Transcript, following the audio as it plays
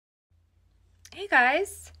Hey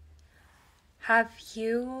guys, have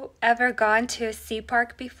you ever gone to a sea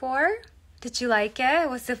park before? Did you like it?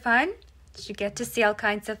 Was it fun? Did you get to see all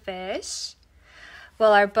kinds of fish?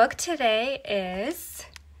 Well, our book today is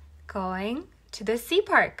Going to the Sea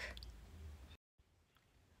Park.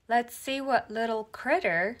 Let's see what little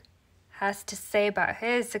critter has to say about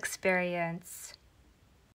his experience.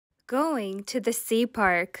 Going to the Sea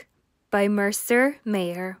Park by Mercer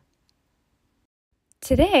Mayer.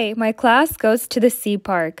 Today, my class goes to the sea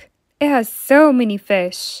park. It has so many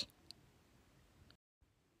fish.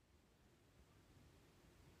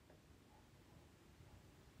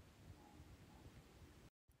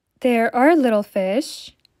 There are little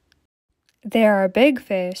fish. There are big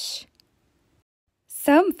fish.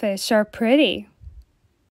 Some fish are pretty.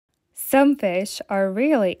 Some fish are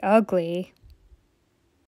really ugly.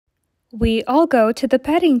 We all go to the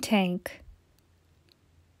petting tank.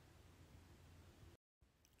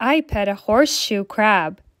 I pet a horseshoe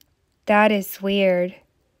crab. That is weird.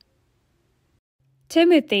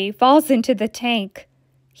 Timothy falls into the tank.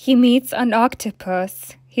 He meets an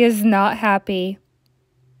octopus. He is not happy.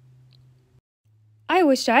 I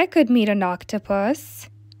wish I could meet an octopus.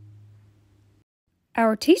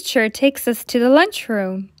 Our teacher takes us to the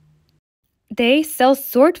lunchroom. They sell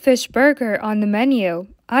swordfish burger on the menu.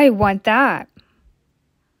 I want that.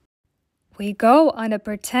 We go on a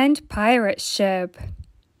pretend pirate ship.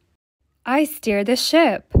 I steer the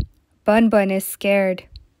ship. Bun Bun is scared.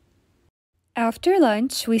 After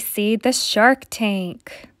lunch, we see the shark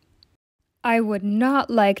tank. I would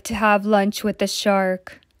not like to have lunch with the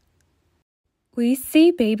shark. We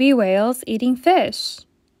see baby whales eating fish.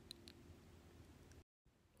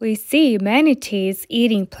 We see manatees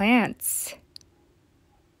eating plants.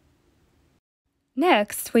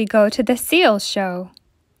 Next, we go to the seal show.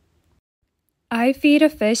 I feed a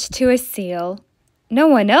fish to a seal. No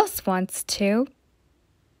one else wants to.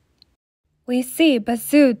 We see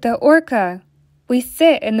Bazoo the orca. We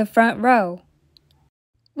sit in the front row.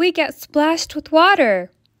 We get splashed with water.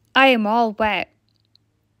 I am all wet.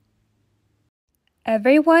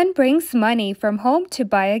 Everyone brings money from home to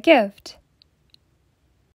buy a gift.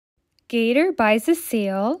 Gator buys a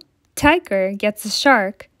seal. Tiger gets a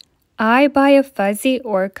shark. I buy a fuzzy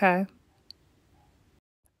orca.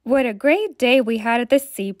 What a great day we had at the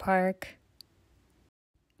sea park.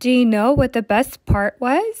 Do you know what the best part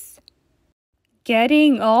was?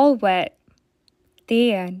 Getting all wet.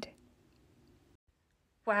 The end.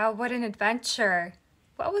 Wow, what an adventure.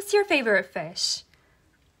 What was your favorite fish?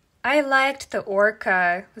 I liked the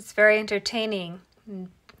orca. It was very entertaining.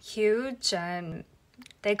 Huge, and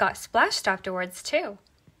they got splashed afterwards too.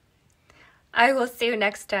 I will see you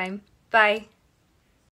next time. Bye.